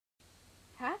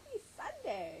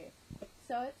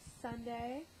So it's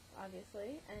Sunday,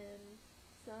 obviously, and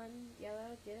sun,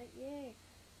 yellow, get it, yay.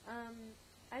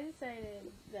 I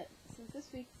decided that since this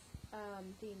week's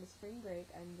theme is spring break,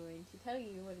 I'm going to tell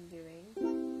you what I'm doing.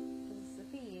 This is the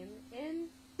theme in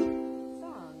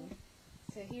song.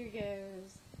 So here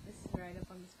goes. This is right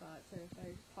up on the spot, so if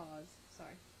I pause,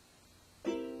 sorry.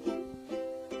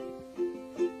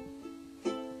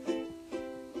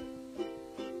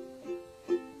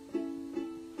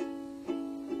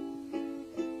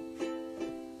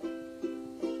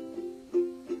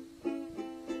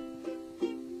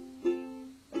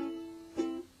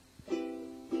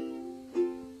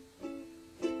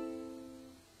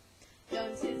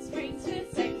 Going to the springs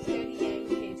with Cypress Cody and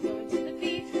kids. Going to the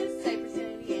beach with Cypress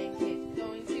Cody and kids.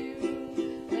 Going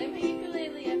to play my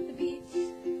ukulele at the beach.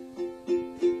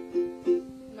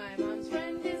 My mom's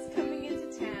friend is coming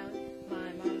into town.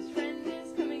 My mom's friend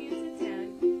is coming into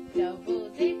town. Double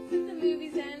dates at the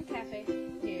movies and cafe.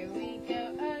 Here we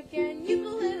go again,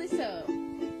 ukulele so.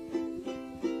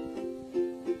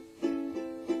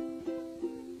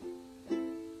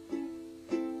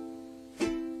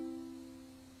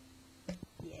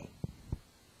 Yay.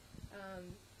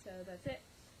 So that's it.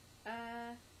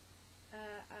 I'll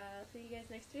see you guys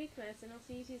next week, and I'll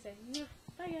see you Tuesday.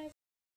 Bye, guys.